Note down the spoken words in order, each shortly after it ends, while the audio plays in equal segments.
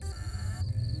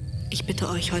Ich bitte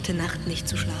euch, heute Nacht nicht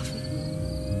zu schlafen.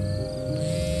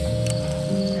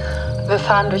 Wir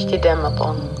fahren durch die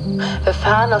Dämmerung. Wir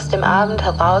fahren aus dem Abend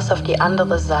heraus auf die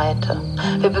andere Seite.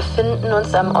 Wir befinden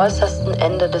uns am äußersten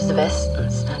Ende des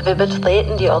Westens. Wir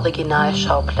betreten die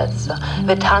Originalschauplätze.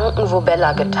 Wir tanken, wo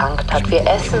Bella getankt hat. Wir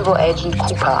essen, wo Agent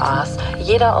Cooper aß.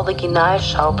 Jeder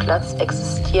Originalschauplatz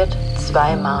existiert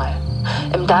zweimal.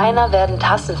 Im Diner werden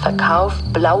Tassen verkauft,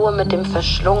 blaue mit dem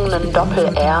verschlungenen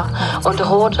Doppel-R und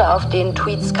rote, auf denen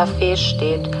Tweets Café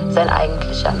steht, sein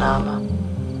eigentlicher Name.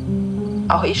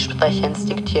 Auch ich spreche ins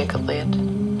Diktiergerät.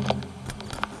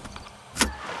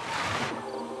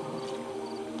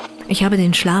 Ich habe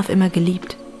den Schlaf immer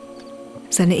geliebt.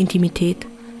 Seine Intimität,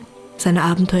 seine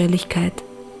Abenteuerlichkeit.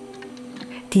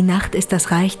 Die Nacht ist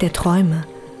das Reich der Träume.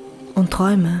 Und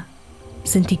Träume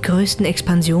sind die größten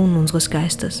Expansionen unseres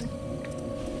Geistes.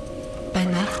 Bei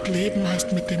Nacht leben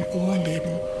heißt mit dem Ohr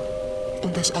leben.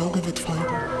 Und das Auge wird folgen.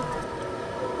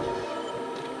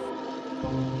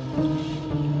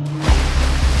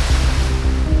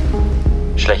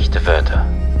 Schlechte Wörter.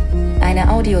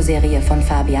 Eine Audioserie von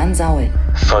Fabian Saul.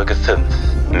 Folge 5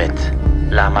 mit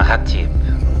Lama Hatib,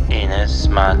 Ines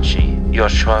Maci,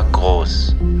 Joshua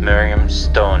Groß, Miriam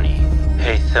Stoney,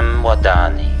 Haitham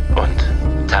Wadani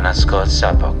und Tanaskor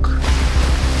Sabok.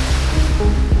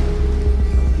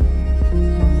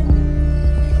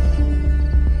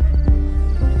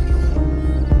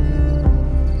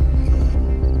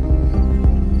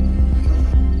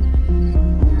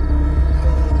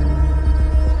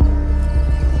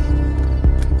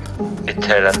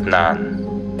 Etel Adnan.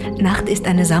 Nacht ist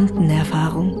eine samtene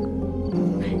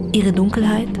Erfahrung. Ihre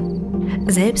Dunkelheit,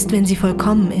 selbst wenn sie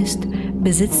vollkommen ist,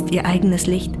 besitzt ihr eigenes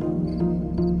Licht.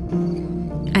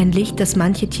 Ein Licht, das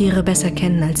manche Tiere besser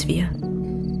kennen als wir.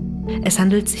 Es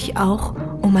handelt sich auch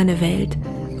um eine Welt,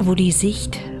 wo die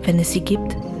Sicht, wenn es sie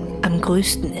gibt, am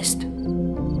größten ist.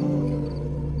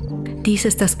 Dies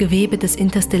ist das Gewebe des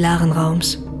interstellaren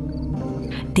Raums,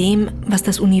 dem, was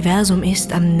das Universum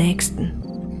ist, am nächsten.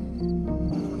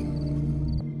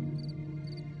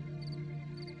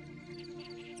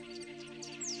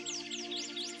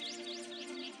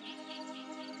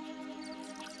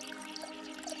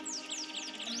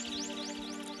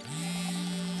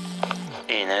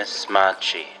 Ines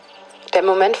Maci. Der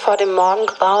Moment vor dem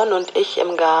Morgengrauen und ich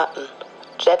im Garten.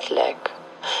 Jetlag.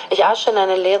 Ich asche in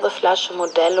eine leere Flasche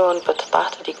Modelo und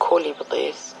betrachte die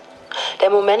Kolibris. Der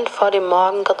Moment vor dem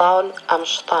Morgengrauen am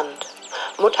Strand.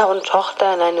 Mutter und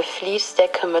Tochter in eine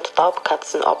Fließdecke mit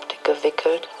Raubkatzenoptik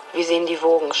gewickelt, wie sie in die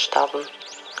Wogen starren.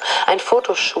 Ein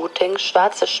Fotoshooting,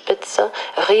 schwarze Spitze,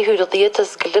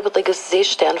 rehydriertes, glibberiges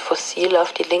Seesternfossil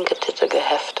auf die linke Titte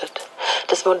geheftet.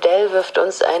 Das Modell wirft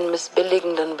uns einen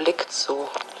missbilligenden Blick zu.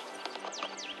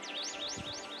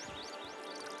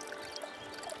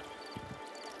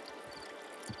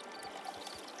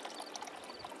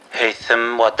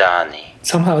 Haitham Wadani.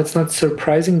 Somehow it's not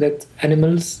surprising that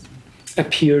animals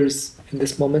appears in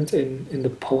this moment in the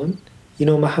poem. You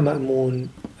know, Maha Ma'moon,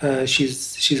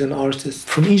 she's an artist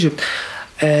from Egypt,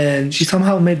 and she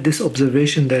somehow made this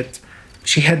observation that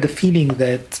she had the feeling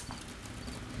that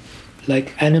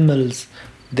like animals,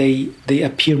 they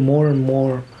appear more and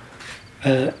more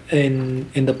in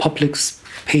the public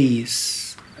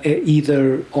space,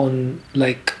 either on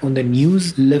the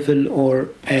news level or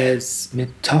as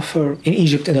metaphor in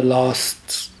Egypt in the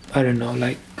last, I don't know,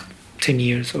 like 10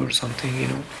 years or something, you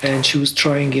know. And she was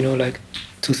trying, you know, like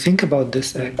to think about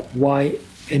this, like why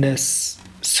in a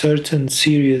certain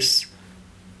serious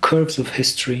curves of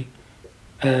history,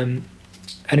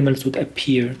 animals would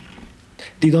appear.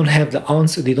 They don't have the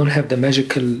answer, they don't have the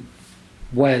magical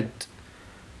word,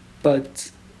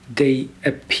 but they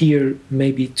appear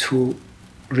maybe to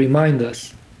remind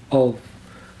us of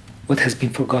what has been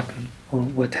forgotten or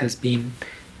what has been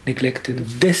neglected.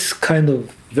 This kind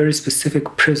of very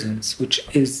specific presence, which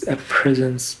is a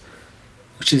presence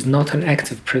which is not an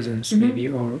active presence, maybe,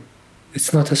 or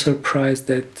it's not a surprise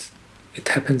that it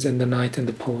happens in the night in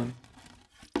the poem.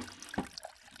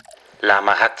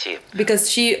 Lama Hatib.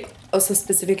 Because she also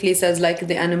specifically says like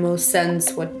the animals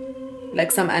sense what,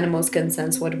 like some animals can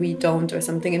sense what we don't or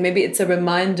something. And maybe it's a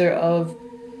reminder of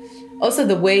also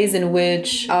the ways in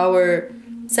which our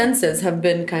senses have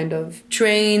been kind of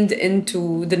trained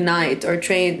into the night or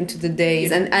trained into the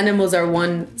days. And animals are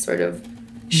one sort of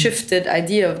shifted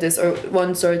idea of this, or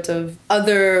one sort of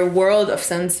other world of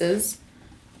senses.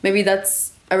 Maybe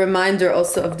that's a reminder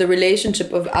also of the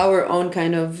relationship of our own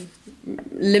kind of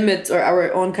limits or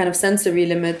our own kind of sensory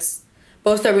limits.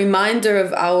 Both a reminder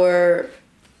of our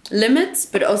limits,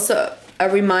 but also a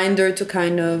reminder to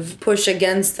kind of push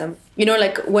against them. You know,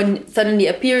 like when suddenly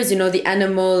appears, you know, the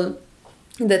animal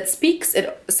that speaks,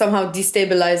 it somehow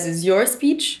destabilizes your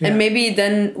speech. Yeah. And maybe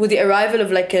then with the arrival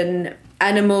of like an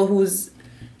animal whose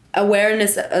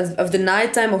awareness of the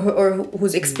nighttime or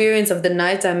whose experience of the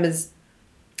nighttime is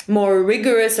more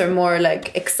rigorous or more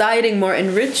like exciting, more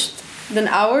enriched than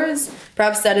ours,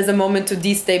 perhaps that is a moment to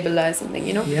destabilize something,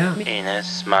 you know? Yeah.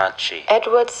 Ines Marchi.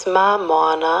 Edwards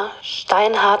marmorner,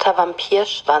 steinharter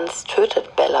Vampirschwanz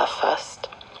tötet Bella fast.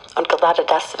 Und gerade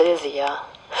das will sie ja.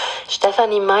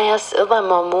 Stephanie Meyers irrer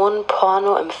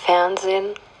Mormonen-Porno im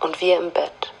Fernsehen und wir im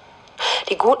Bett.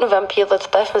 Die guten Vampire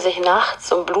treffen sich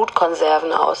nachts, um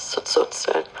Blutkonserven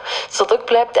auszuzuzeln. Zurück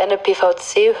bleibt eine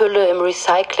PVC-Hülle im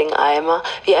Recycling-Eimer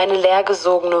wie eine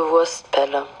leergesogene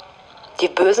Wurstpelle. Die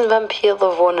bösen Vampire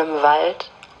wohnen im Wald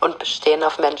und bestehen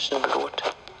auf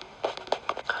Menschenblut.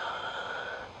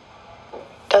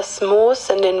 Das Moos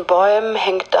in den Bäumen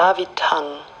hängt da wie Tang.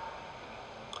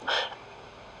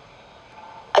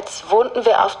 Als wohnten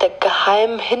wir auf der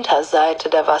geheimen Hinterseite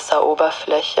der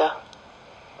Wasseroberfläche.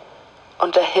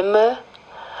 Und der Himmel,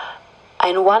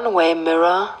 ein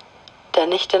One-Way-Mirror, der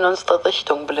nicht in unsere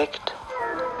Richtung blickt.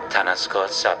 Tanaskor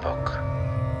Sapok.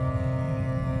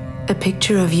 A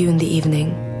picture of you in the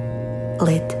evening,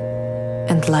 lit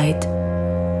and light.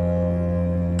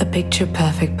 A picture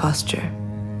perfect posture.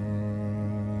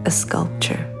 A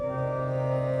sculpture.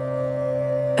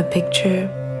 A picture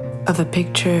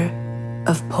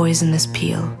of poisonous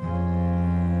peel.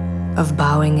 Of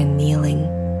bowing and kneeling.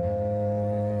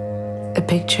 A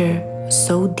picture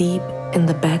so deep in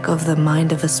the back of the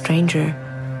mind of a stranger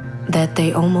that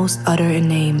they almost utter a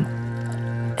name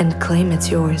and claim it's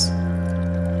yours.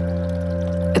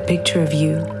 A picture of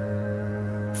you,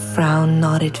 frown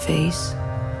knotted face,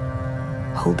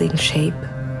 holding shape.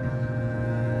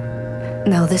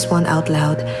 Now this one out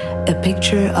loud, a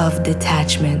picture of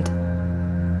detachment.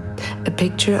 A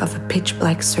picture of a pitch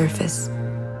black surface,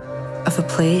 of a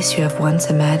place you have once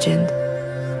imagined,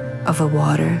 of a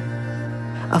water,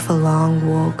 of a long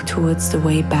walk towards the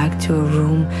way back to a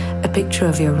room, a picture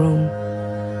of your room,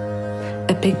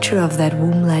 a picture of that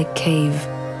womb-like cave,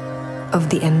 of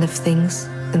the end of things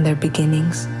and their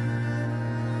beginnings,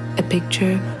 a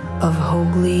picture of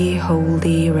holy,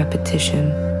 holy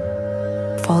repetition,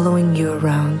 following you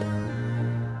around,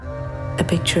 a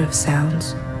picture of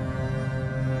sounds,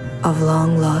 of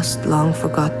long lost, long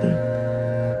forgotten,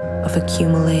 of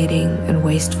accumulating and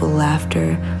wasteful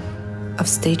laughter, of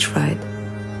stage fright,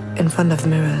 in front of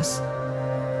mirrors,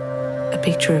 a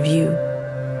picture of you,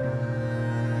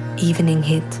 evening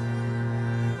hit,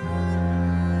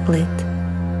 lit,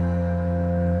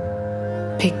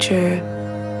 picture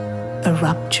a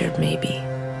rupture maybe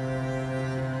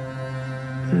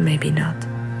not.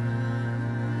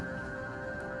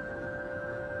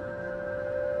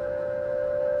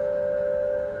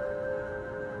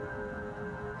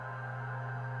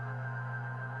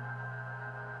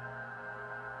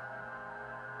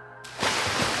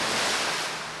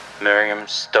 Miriam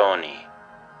Stoney.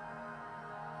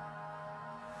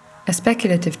 A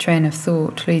speculative train of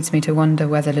thought leads me to wonder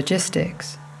whether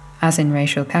logistics, as in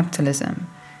racial capitalism,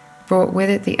 brought with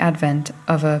it the advent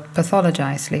of a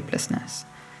pathologized sleeplessness,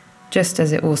 just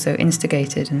as it also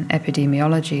instigated an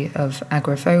epidemiology of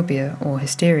agoraphobia or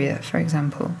hysteria, for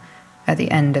example, at the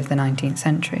end of the 19th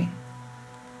century.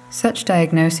 Such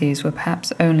diagnoses were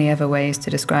perhaps only ever ways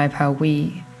to describe how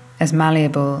we, as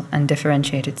malleable and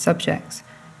differentiated subjects,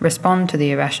 respond to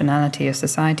the irrationality of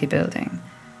society building,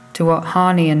 to what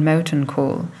Harney and Moten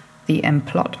call the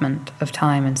emplotment of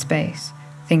time and space,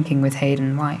 thinking with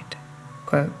Hayden White.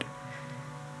 Quote,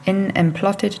 "In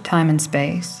emplotted time and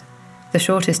space, the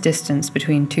shortest distance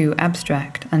between two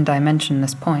abstract and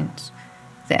dimensionless points,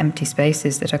 the empty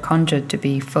spaces that are conjured to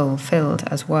be fulfilled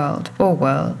as world, or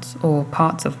worlds, or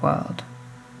parts of world,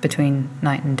 between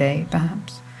night and day,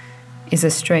 perhaps, is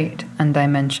a straight and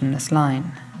dimensionless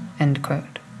line." End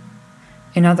quote.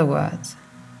 In other words,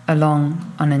 a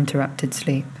long, uninterrupted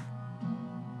sleep.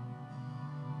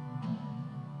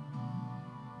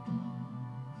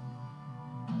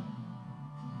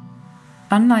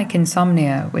 Unlike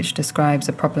insomnia, which describes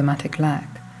a problematic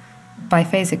lack,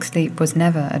 biphasic sleep was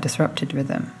never a disrupted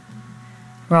rhythm.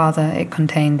 Rather, it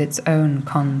contained its own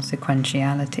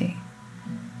consequentiality.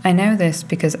 I know this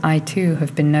because I too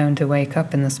have been known to wake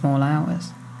up in the small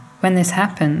hours. When this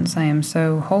happens, I am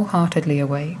so wholeheartedly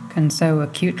awake and so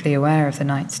acutely aware of the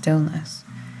night stillness.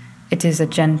 It is a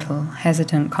gentle,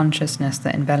 hesitant consciousness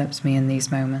that envelops me in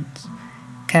these moments,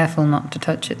 careful not to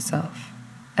touch itself,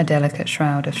 a delicate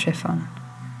shroud of chiffon.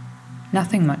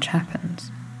 Nothing much happens.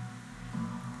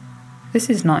 This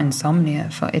is not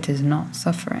insomnia, for it is not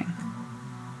suffering.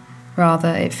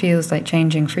 Rather, it feels like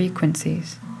changing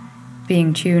frequencies,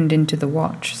 being tuned into the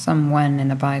watch somewhen in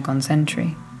a bygone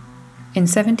century. In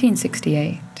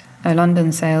 1768, a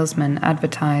London salesman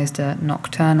advertised a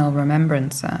nocturnal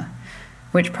remembrancer,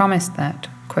 which promised that,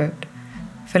 quote,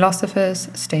 philosophers,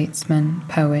 statesmen,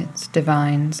 poets,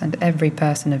 divines, and every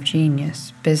person of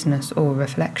genius, business, or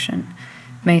reflection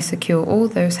may secure all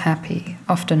those happy,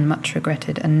 often much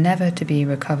regretted, and never to be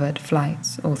recovered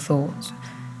flights or thoughts,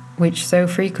 which so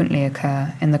frequently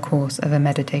occur in the course of a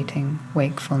meditating,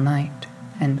 wakeful night.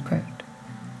 End quote.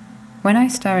 When I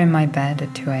stir in my bed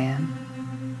at 2 a.m.,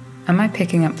 am I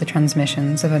picking up the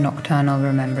transmissions of a nocturnal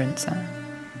remembrancer?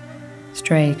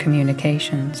 Stray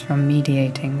communications from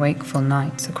mediating wakeful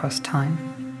nights across time.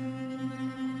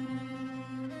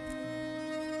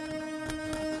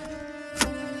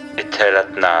 Etel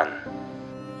Adnan.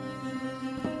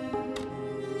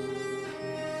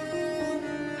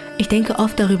 Ich denke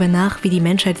oft darüber nach, wie die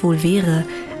Menschheit wohl wäre,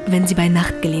 wenn sie bei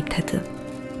Nacht gelebt hätte.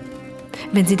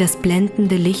 Wenn sie das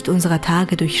blendende Licht unserer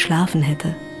Tage durchschlafen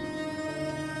hätte.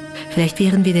 Vielleicht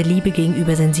wären wir der Liebe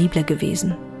gegenüber sensibler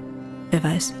gewesen. Wer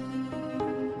weiß.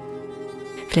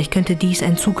 Vielleicht könnte dies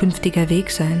ein zukünftiger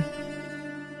Weg sein.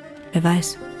 Wer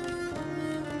weiß.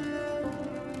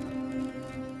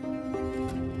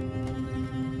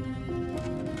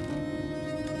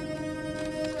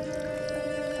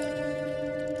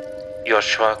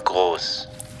 Joshua Groß.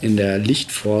 In der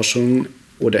Lichtforschung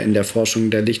oder in der Forschung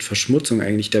der Lichtverschmutzung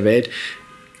eigentlich der Welt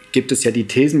gibt es ja die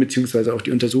Thesen bzw. auch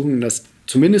die Untersuchungen, dass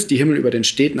zumindest die Himmel über den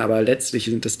Städten, aber letztlich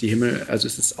sind das die Himmel, also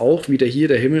es ist auch wieder hier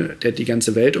der Himmel, der die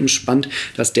ganze Welt umspannt,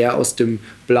 dass der aus dem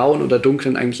Blauen oder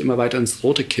Dunklen eigentlich immer weiter ins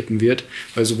Rote kippen wird,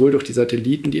 weil sowohl durch die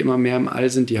Satelliten, die immer mehr im All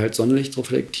sind, die halt Sonnenlicht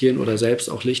reflektieren oder selbst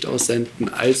auch Licht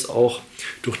aussenden, als auch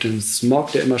durch den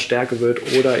Smog, der immer stärker wird,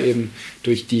 oder eben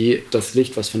durch das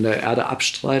Licht, was von der Erde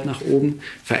abstrahlt nach oben,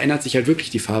 verändert sich halt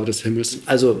wirklich die Farbe des Himmels.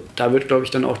 Also da wird, glaube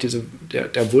ich, dann auch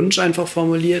der Wunsch einfach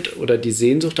formuliert oder die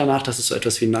Sehnsucht danach, dass es so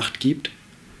etwas wie Nacht gibt,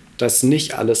 dass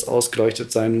nicht alles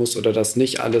ausgeleuchtet sein muss oder dass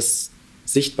nicht alles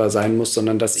sichtbar sein muss,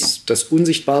 sondern dass das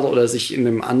Unsichtbare oder sich in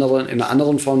einer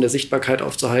anderen Form der Sichtbarkeit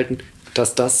aufzuhalten,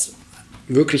 dass das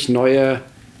wirklich neue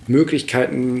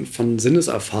Möglichkeiten von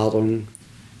Sinneserfahrung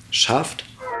schafft.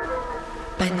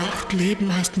 Bei Nacht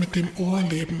leben heißt mit dem Ohr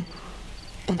leben.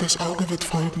 Und das Auge wird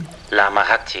folgen. Lama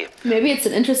Hatib. Maybe it's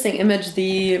an interesting image,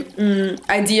 the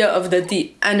idea of that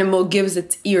the animal gives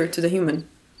its ear to the human.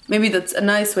 Maybe that's a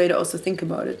nice way to also think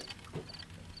about it.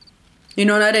 You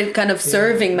know, not in kind of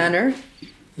serving manner.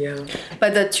 Yeah.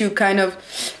 But that you kind of,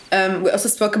 we also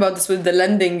spoke about this with the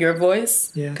lending your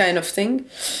voice kind of thing.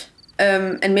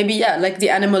 And maybe, like the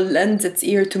animal lends its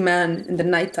ear to man in the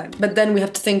nighttime. But then we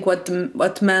have to think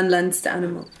what man lends to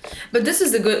animal. But this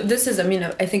is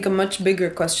I think a much bigger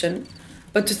question.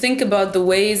 But to think about the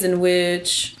ways in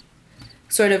which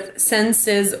sort of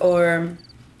senses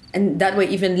and that way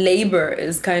even labor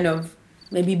is kind of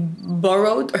maybe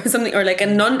borrowed or something, or like a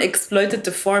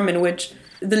non-exploitative form in which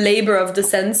the labor of the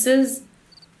senses,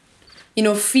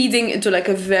 feeding into like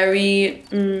a very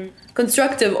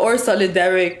constructive or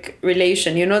solidaric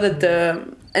relation,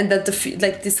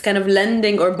 that this kind of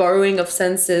lending or borrowing of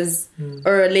senses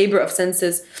or a labor of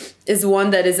senses is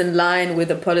one that is in line with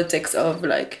the politics of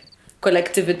like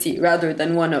collectivity rather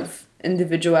than one of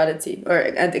individuality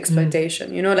and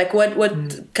exploitation.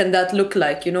 What can that look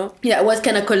like? What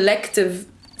can a collective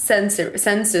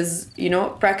senses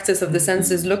practice of the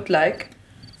senses look like,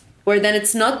 where then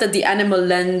it's not that the animal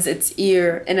lends its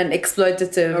ear in an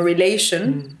exploitative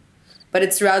relation, but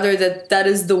it's rather that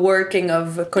is the working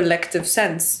of a collective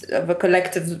sense, of a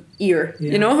collective ear,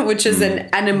 which is an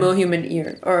animal human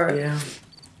ear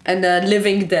and a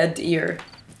living dead ear.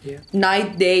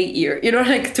 Night day ear,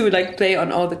 to play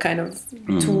on all the kind of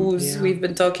tools we've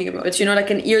been talking about. But like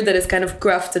an ear that is kind of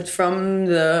crafted from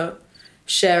the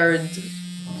shared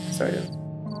sort of.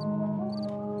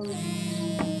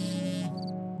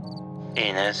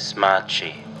 Ines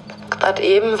Maci. Gerade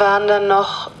eben waren dann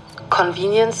noch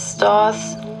Convenience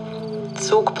Stores,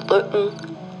 Zugbrücken,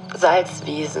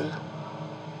 Salzwiesen.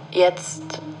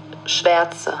 Jetzt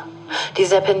Schwärze. Die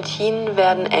Serpentinen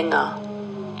werden enger.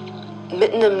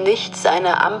 Mitten im Nichts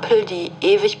eine Ampel, die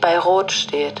ewig bei Rot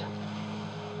steht.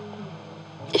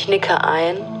 Ich nicke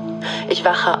ein, ich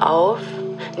wache auf,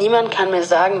 niemand kann mir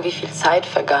sagen, wie viel Zeit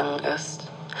vergangen ist.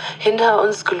 Hinter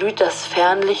uns glüht das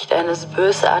Fernlicht eines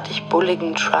bösartig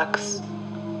bulligen Trucks.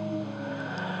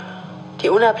 Die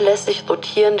unablässig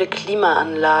rotierende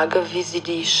Klimaanlage, wie sie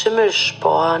die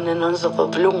Schimmelsporen in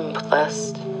unsere Lungen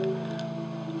presst.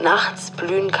 Nachts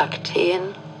blühen Kakteen,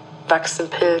 wachsen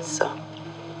Pilze.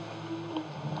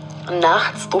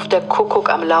 Nachts ruft der Kuckuck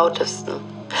am lautesten,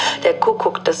 der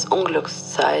Kuckuck des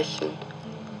Unglückszeichen.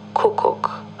 Kuckuck,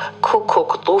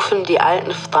 Kuckuck, rufen die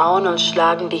alten Frauen und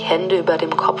schlagen die Hände über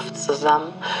dem Kopf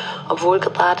zusammen, obwohl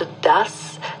gerade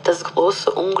das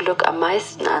große Unglück am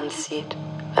meisten anzieht,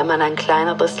 wenn man ein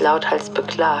kleineres lauthals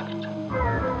beklagt.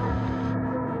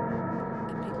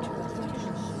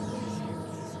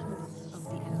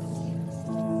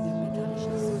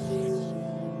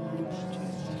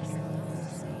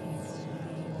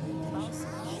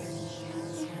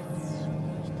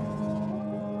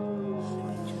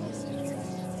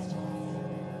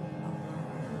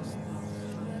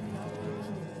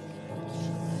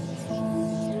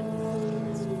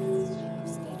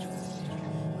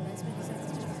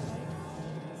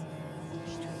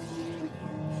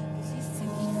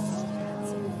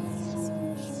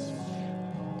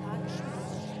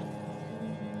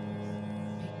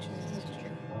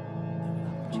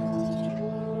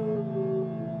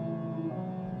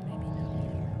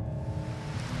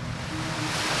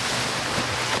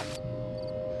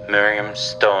 Miriam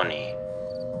Stoney.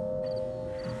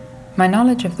 My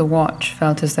knowledge of the watch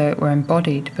felt as though it were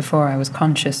embodied before I was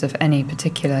conscious of any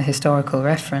particular historical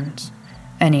reference,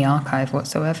 any archive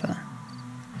whatsoever.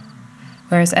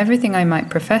 Whereas everything I might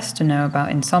profess to know about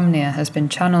insomnia has been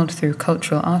channeled through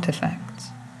cultural artifacts.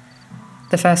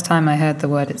 The first time I heard the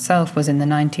word itself was in the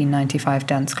 1995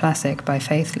 dance classic by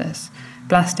Faithless,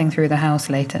 blasting through the house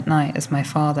late at night as my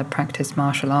father practiced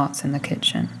martial arts in the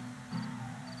kitchen.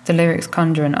 The lyrics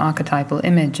conjure an archetypal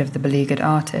image of the beleaguered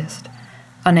artist,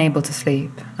 unable to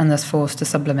sleep and thus forced to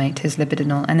sublimate his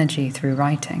libidinal energy through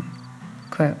writing.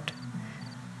 Quote,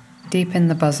 "Deep in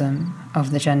the bosom of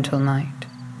the gentle night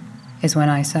is when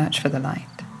I search for the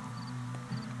light.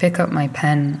 Pick up my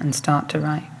pen and start to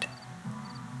write.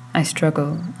 I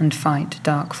struggle and fight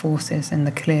dark forces in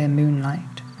the clear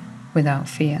moonlight without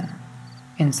fear,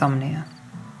 insomnia."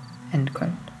 End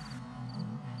quote.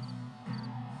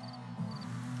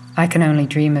 I can only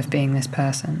dream of being this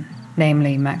person,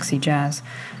 namely Maxi Jazz,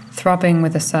 throbbing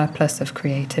with a surplus of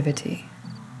creativity.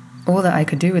 All that I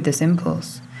could do with this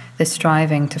impulse, this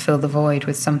striving to fill the void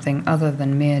with something other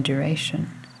than mere duration.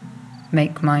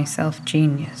 Make myself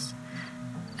genius.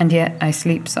 And yet I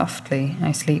sleep softly,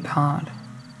 I sleep hard.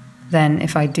 Then,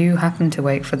 if I do happen to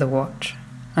wake for the watch,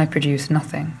 I produce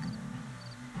nothing.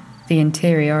 The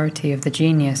interiority of the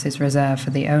genius is reserved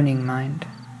for the owning mind.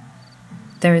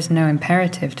 There is no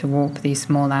imperative to warp these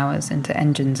small hours into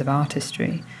engines of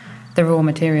artistry. The raw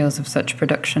materials of such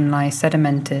production lie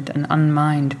sedimented and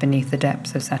unmined beneath the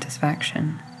depths of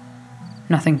satisfaction.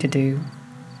 Nothing to do,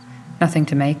 nothing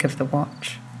to make of the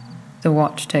watch. The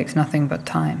watch takes nothing but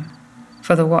time.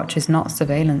 For the watch is not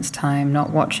surveillance time, not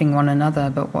watching one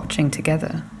another, but watching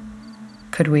together.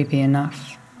 Could we be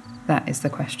enough? That is the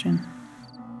question.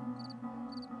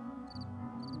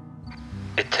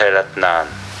 Etelat Nan.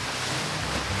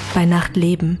 Bei Nacht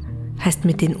leben heißt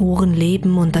mit den Ohren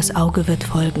leben und das Auge wird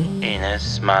folgen.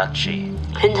 Ines Marchi.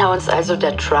 Hinter uns also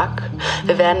der Truck.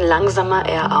 Wir werden langsamer,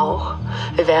 er auch.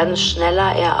 Wir werden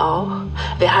schneller, er auch.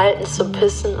 Wir halten zum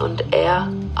Pissen und er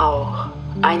auch.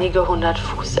 Einige 100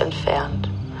 Fuß entfernt.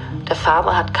 Der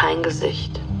Fahrer hat kein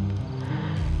Gesicht.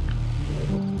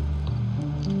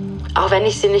 Auch wenn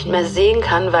ich sie nicht mehr sehen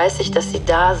kann, weiß ich, dass sie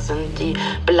da sind. Die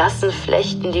blassen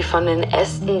Flechten, die von den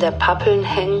Ästen der Pappeln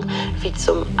hängen, wie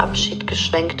zum Abschied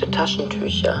geschwenkte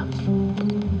Taschentücher.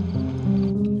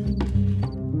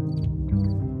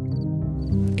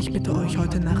 Ich bitte euch,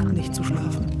 heute Nacht nicht zu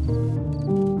schlafen.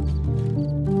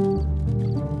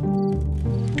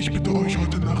 Ich bitte euch,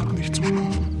 heute Nacht nicht zu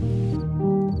schlafen.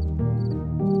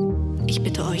 Ich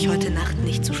bitte euch, heute Nacht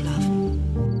nicht zu schlafen.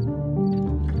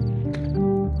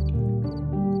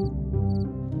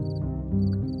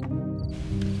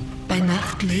 Bei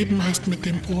Nacht leben heißt mit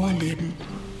dem Ohr leben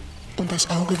und das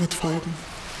Auge wird folgen.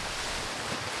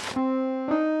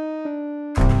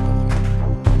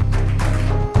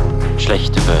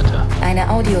 Schlechte Wörter. Eine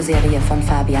Audioserie von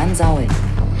Fabian Saul.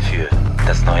 Für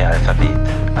das neue Alphabet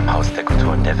am Haus der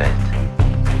Kulturen der Welt.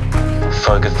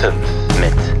 Folge 5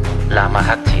 mit Lama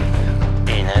Hatib,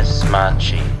 Ines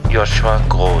Marchi, Joshua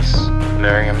Groß,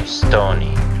 Miriam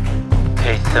Stoney,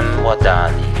 Haytham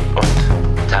Wadani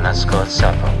und Tanaskor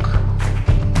Savok.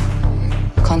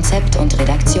 Konzept und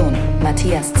Redaktion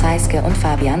Matthias Zeiske und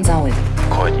Fabian Saul.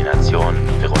 Koordination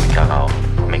Veronika Rau.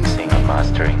 Mixing und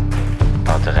Mastering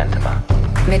Baute Rentemer.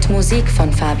 Mit Musik von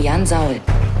Fabian Saul.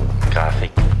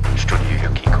 Grafik